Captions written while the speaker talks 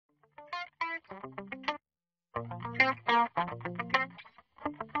Every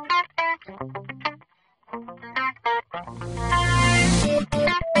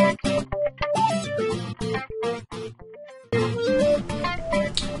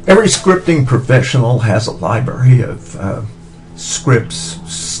scripting professional has a library of scripts,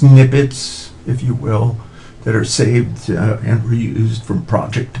 snippets, if you will, that are saved and reused from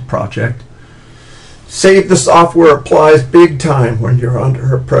project to project. Save the software applies big time when you're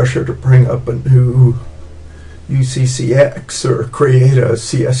under pressure to bring up a new UCCX or create a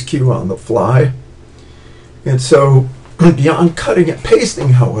CSQ on the fly. And so, beyond cutting and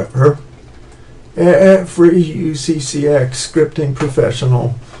pasting, however, every UCCX scripting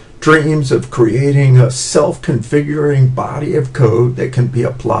professional dreams of creating a self-configuring body of code that can be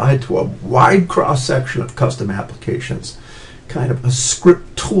applied to a wide cross-section of custom applications, kind of a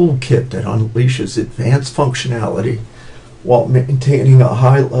script toolkit that unleashes advanced functionality while maintaining a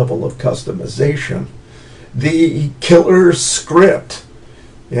high level of customization. The killer script.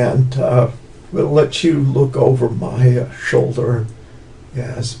 And we'll let you look over my shoulder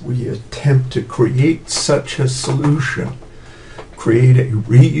as we attempt to create such a solution. Create a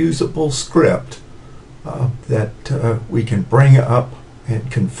reusable script that we can bring up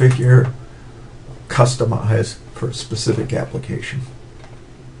and configure, customize for a specific application.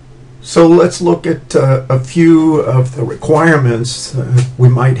 So let's look at a few of the requirements we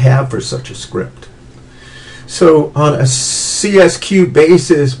might have for such a script. So on a CSQ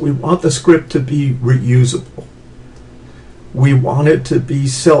basis, we want the script to be reusable. We want it to be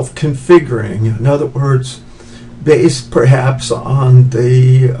self-configuring. In other words, based perhaps on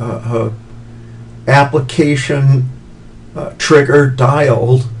the application trigger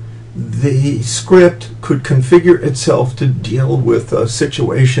dialed, the script could configure itself to deal with a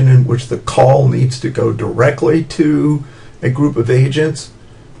situation in which the call needs to go directly to a group of agents.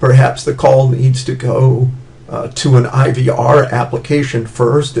 Perhaps the call needs to go to an IVR application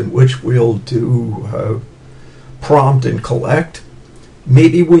first, in which we'll do prompt and collect.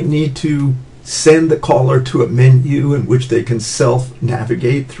 Maybe we need to send the caller to a menu in which they can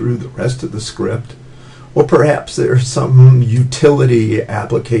self-navigate through the rest of the script. Or perhaps there's some utility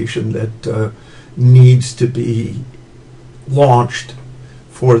application that needs to be launched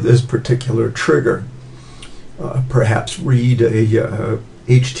for this particular trigger. Perhaps read a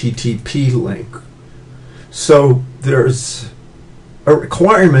HTTP link. So there's a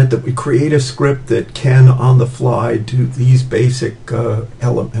requirement that we create a script that can, on the fly, do these basic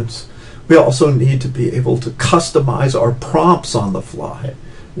elements. We also need to be able to customize our prompts on the fly.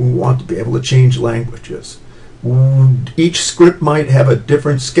 We want to be able to change languages. Each script might have a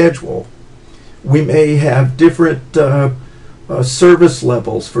different schedule. We may have different service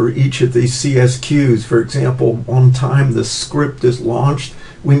levels for each of these CSQs. For example, one time the script is launched,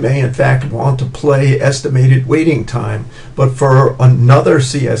 we may in fact want to play estimated waiting time. But for another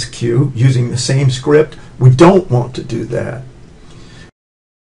CSQ using the same script, we don't want to do that.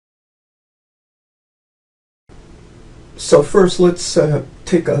 So first, let's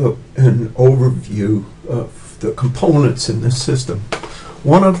take an overview of the components in this system.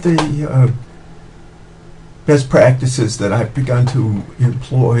 One of the best practices that I've begun to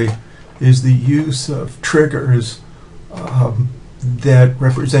employ is the use of triggers that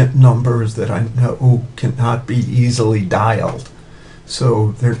represent numbers that I know cannot be easily dialed.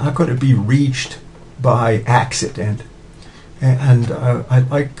 So they're not going to be reached by accident. And I'd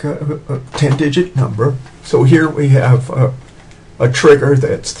like a 10-digit number. So here we have a trigger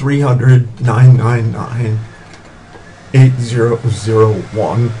that's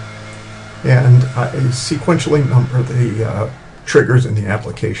 300-999-8001, and I sequentially number the triggers in the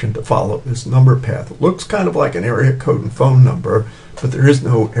application to follow this number path. It looks kind of like an area code and phone number, but there is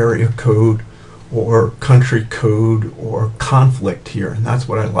no area code or country code or conflict here, and that's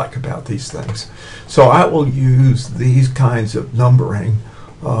what I like about these things. So I will use these kinds of numbering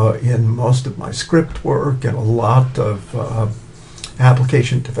in most of my script work and a lot of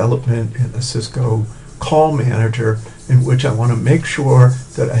application development in the Cisco call manager, in which I want to make sure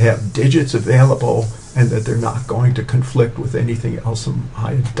that I have digits available and that they're not going to conflict with anything else in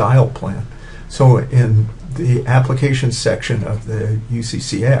my dial plan. So in the application section of the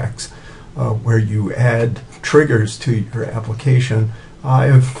UCCX, where you add triggers to your application,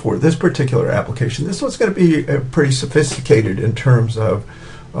 for this particular application, this one's going to be pretty sophisticated in terms of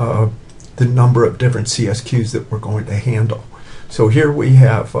the number of different CSQs that we're going to handle. So here we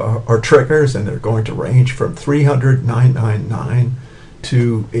have our triggers, and they're going to range from 300-999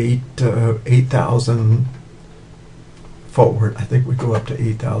 to 8,000 forward. I think we go up to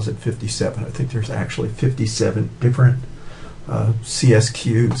 8,057. I think there's actually 57 different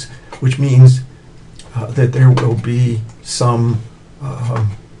CSQs, which means that there will be some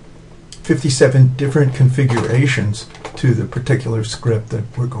 57 different configurations to the particular script that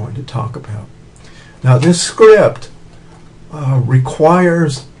we're going to talk about. Now, this script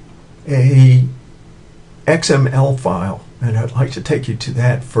requires a XML file, and I'd like to take you to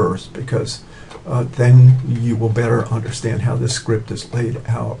that first, because then you will better understand how this script is laid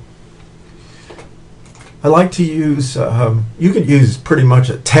out. I like to use, you can use pretty much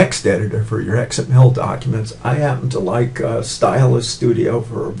a text editor for your XML documents. I happen to like Stylus Studio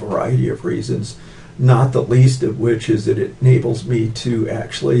for a variety of reasons, not the least of which is that it enables me to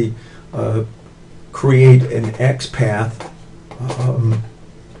actually create an XPath,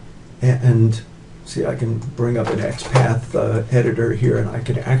 and see, I can bring up an XPath editor here, and I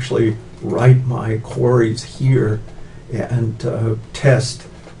can actually write my queries here and test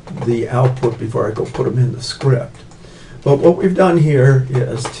the output before I go put them in the script. But what we've done here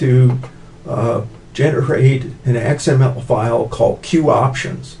is to generate an XML file called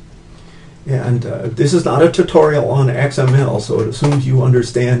QOptions. And this is not a tutorial on XML, so it assumes you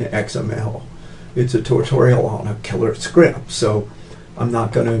understand XML. It's a tutorial on a killer script, so I'm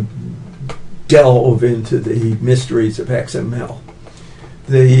not going to delve into the mysteries of XML.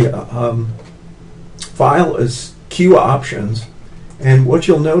 The file is QOptions, and what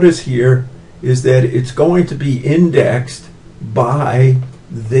you'll notice here is that it's going to be indexed by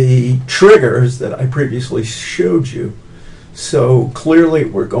the triggers that I previously showed you. So clearly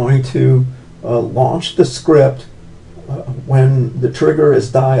we're going to launch the script when the trigger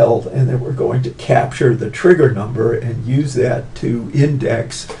is dialed, and then we're going to capture the trigger number and use that to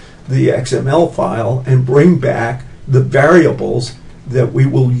index the XML file and bring back the variables that we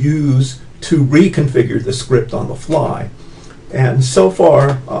will use to reconfigure the script on the fly. And so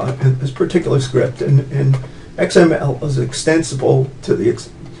far, in this particular script, and XML is extensible to the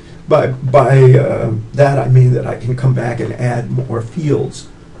by that I mean that I can come back and add more fields.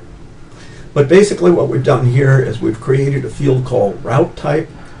 But basically what we've done here is we've created a field called route type,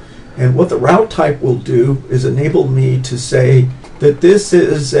 and what the route type will do is enable me to say that this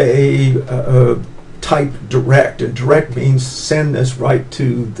is a type direct, and direct means send this right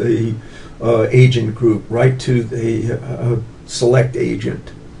to the agent group, right to the select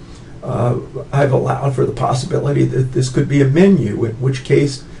agent. I've allowed for the possibility that this could be a menu, in which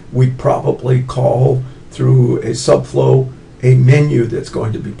case we'd probably call through a subflow a menu that's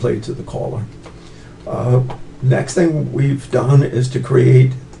going to be played to the caller. Next thing we've done is to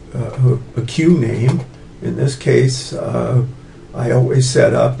create a queue name. In this case, I always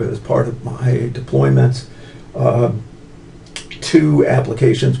set up as part of my deployments two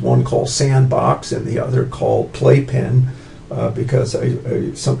applications, one called Sandbox and the other called Playpen, because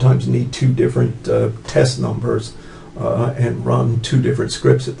I sometimes need two different test numbers and run two different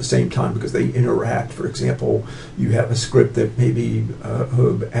scripts at the same time because they interact. For example, you have a script that maybe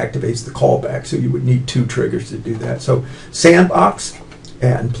activates the callback, so you would need two triggers to do that. So Sandbox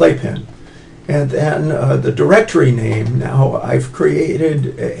and Playpen. And then the directory name, now I've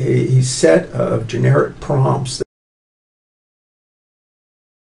created a set of generic prompts.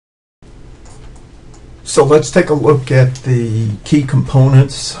 So let's take a look at the key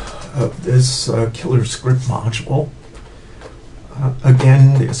components of this killer script module.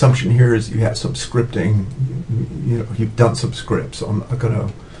 Again, the assumption here is you have some scripting, you've done some scripts. So I'm not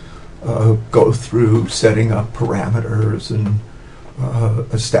going to go through setting up parameters and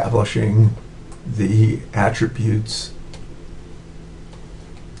establishing the attributes.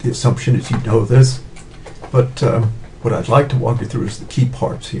 The assumption is you know this, but what I'd like to walk you through is the key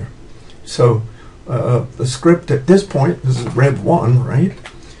parts here. So the script at this point, this is Rev 1, right,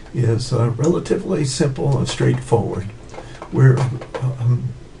 is relatively simple and straightforward. Where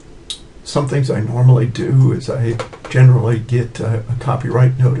some things I normally do is I generally get a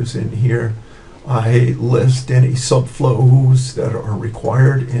copyright notice in here. I list any subflows that are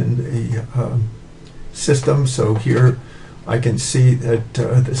required in the system. So here I can see that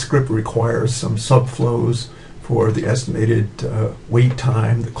the script requires some subflows for the estimated wait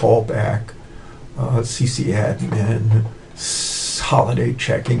time, the callback, CC admin, holiday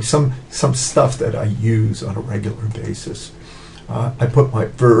checking, some stuff that I use on a regular basis. I put my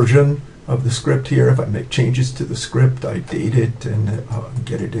version of the script here. If I make changes to the script, I date it and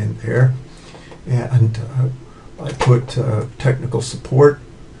get it in there. And I put technical support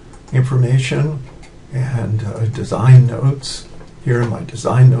information and design notes. Here in my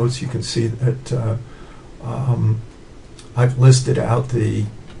design notes, you can see that I've listed out the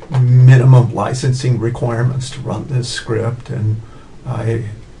minimum licensing requirements to run this script, and I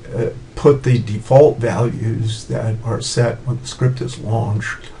put the default values that are set when the script is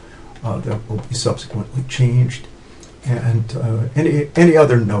launched that will be subsequently changed, and any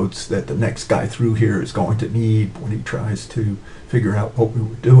other notes that the next guy through here is going to need when he tries to figure out what we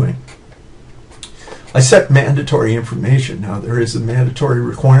were doing. I set mandatory information. Now there is a mandatory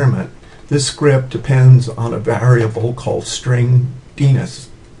requirement. This script depends on a variable called string DNIS,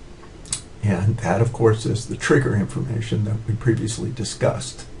 and that of course is the trigger information that we previously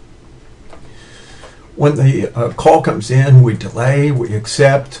discussed. When the call comes in, we delay, we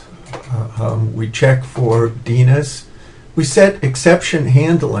accept, we check for DNIS. We set exception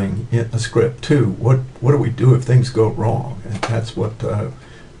handling in the script too. What do we do if things go wrong? And that's what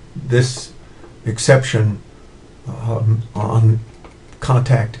this exception on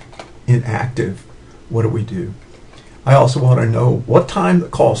contact inactive, what do we do? I also want to know what time the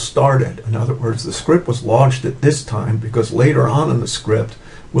call started. In other words, the script was launched at this time, because later on in the script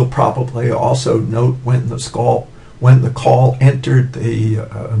we'll probably also note when the call entered the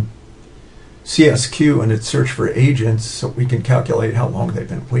CSQ and its search for agents, so we can calculate how long they've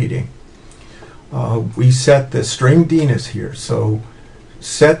been waiting. We set the string DNIS here, so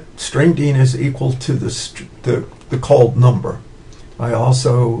set string DNIS equal to the called number. I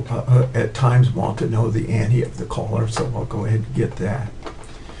also at times want to know the ante of the caller, so I'll go ahead and get that.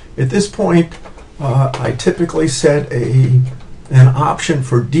 At this point, I typically set an option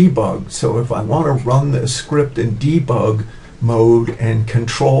for debug. So if I want to run this script in debug mode and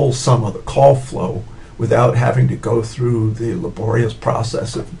control some of the call flow without having to go through the laborious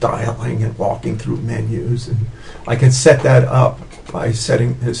process of dialing and walking through menus, and I can set that up by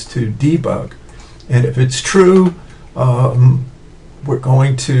setting this to debug. And if it's true, we're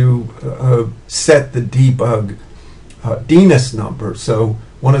going to set the debug DNIS number. So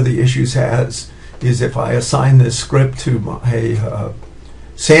one of the issues is if I assign this script to my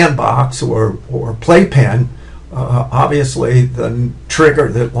sandbox or playpen, obviously the trigger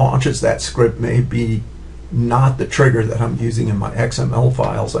that launches that script may be not the trigger that I'm using in my XML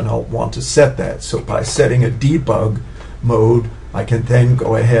files, and I'll want to set that. So by setting a debug mode, I can then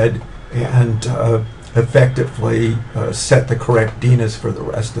go ahead and effectively set the correct DNIS for the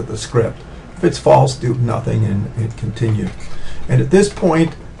rest of the script. If it's false, do nothing and continue. And at this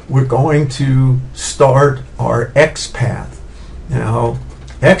point, we're going to start our XPath. Now,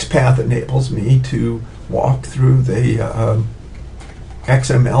 XPath enables me to walk through the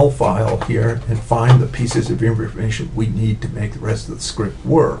XML file here and find the pieces of information we need to make the rest of the script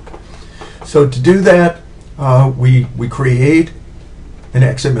work. So to do that, we create an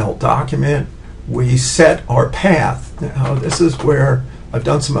XML document. We set our path. Now this is where I've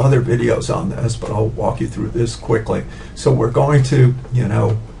done some other videos on this, but I'll walk you through this quickly. So we're going to,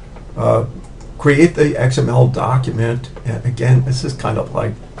 create the XML document. And again, this is kind of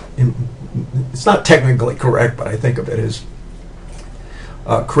like, it's not technically correct, but I think of it as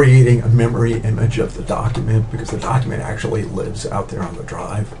creating a memory image of the document, because the document actually lives out there on the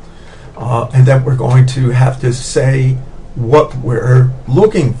drive. And then we're going to have to say what we're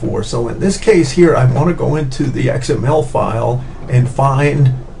looking for. So in this case here, I want to go into the XML file and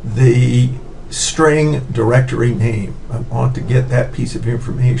find the string directory name. I want to get that piece of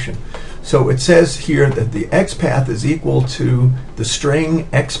information. So it says here that the XPath is equal to the string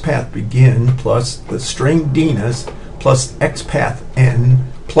XPath begin plus the string DNIS plus XPath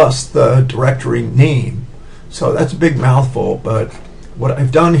n plus the directory name. So that's a big mouthful, but what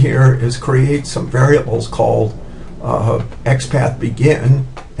I've done here is create some variables called XPath begin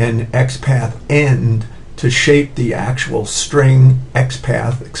and XPath end to shape the actual string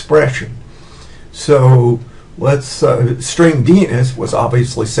XPath expression. So let's string DNIS was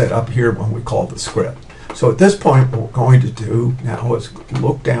obviously set up here when we called the script. So at this point, what we're going to do now is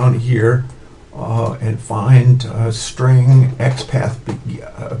look down here and find string XPath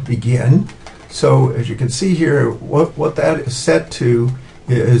begin. So as you can see here, what that is set to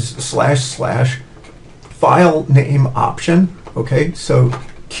is / file name option. Okay, so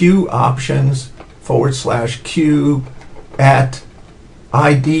Q options / Q at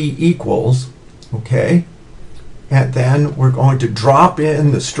ID equals. Okay, and then we're going to drop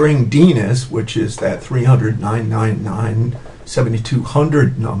in the string DNIS, which is that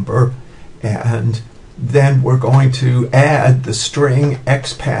 300,999,7200 number, and then we're going to add the string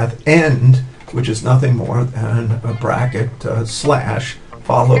XPath end, which is nothing more than a bracket /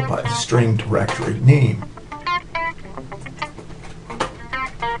 followed by the string directory name.